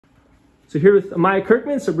So here with Amayah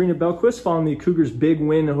Kirkman, Sabrina Belquist following the Cougars' big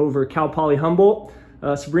win over Cal Poly Humboldt.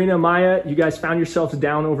 Sabrina, Amayah, you guys found yourselves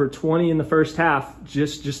down over 20 in the first half.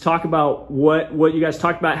 Just talk about what you guys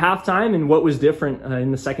talked about at halftime and what was different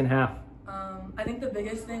in the second half. I think the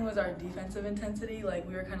biggest thing was our defensive intensity. Like,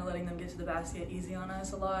 we were kind of letting them get to the basket easy on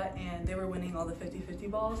us a lot, and they were winning all the 50-50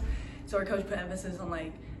 balls. So our coach put emphasis on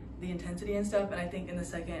like the intensity and stuff, and I think in the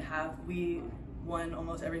second half we won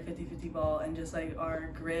almost every 50-50 ball, and just like our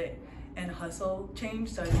grit and hustle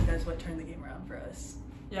changed. So I think that's what turned the game around for us.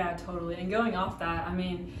 Yeah, totally. And going off that, I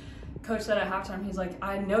mean, Coach said at halftime, he's like,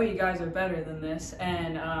 I know you guys are better than this.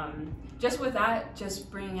 And just with that,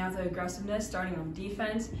 just bringing out the aggressiveness, starting on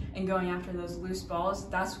defense and going after those loose balls,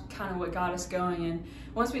 that's kind of what got us going. And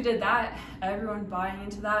once we did that, everyone buying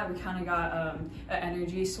into that, we kind of got an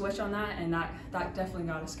energy switch on that, and that definitely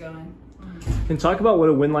got us going. And talk about what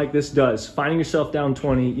a win like this does. Finding yourself down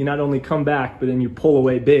 20, you not only come back, but then you pull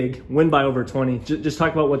away big, win by over 20. Just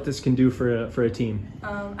talk about what this can do for a team.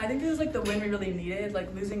 I think it was like the win we really needed.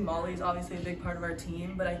 Like, losing Molly is obviously a big part of our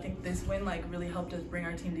team, but I think this win like really helped us bring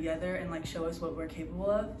our team together and like show us what we're capable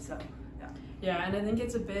of. So yeah. Yeah, and I think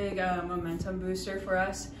it's a big momentum booster for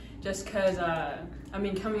us, just because I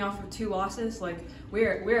mean, coming off of 2 losses, like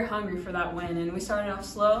we're hungry for that win, and we started off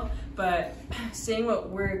slow, but seeing what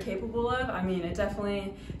we're capable of, I mean, it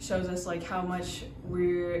definitely shows us like how much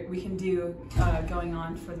we can do going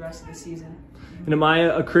on for the rest of the season. And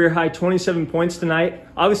Amayah, a career high 27 points tonight.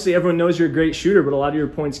 Obviously, everyone knows you're a great shooter, but a lot of your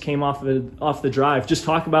points came off the drive. Just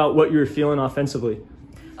talk about what you were feeling offensively.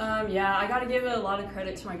 Yeah, I got to give a lot of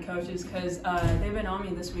credit to my coaches, because they've been on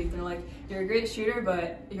me this week. They're like, you're a great shooter,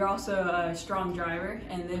 but you're also a strong driver,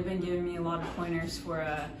 and they've been giving me a lot of pointers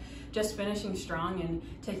for just finishing strong and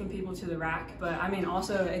taking people to the rack. But I mean,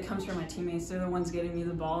 also it comes from my teammates. They're the ones getting me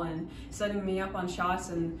the ball and setting me up on shots,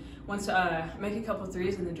 and once make a couple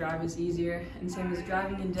threes and the drive is easier, and same as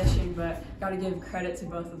driving and dishing, but got to give credit to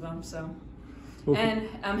both of them. So. And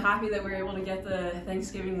I'm happy that we're able to get the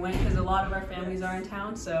Thanksgiving win, because a lot of our families are in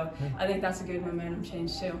town, so I think that's a good momentum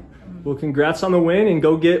change too. Well, congrats on the win, and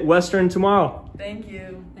go get Western tomorrow. Thank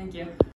you. Thank you.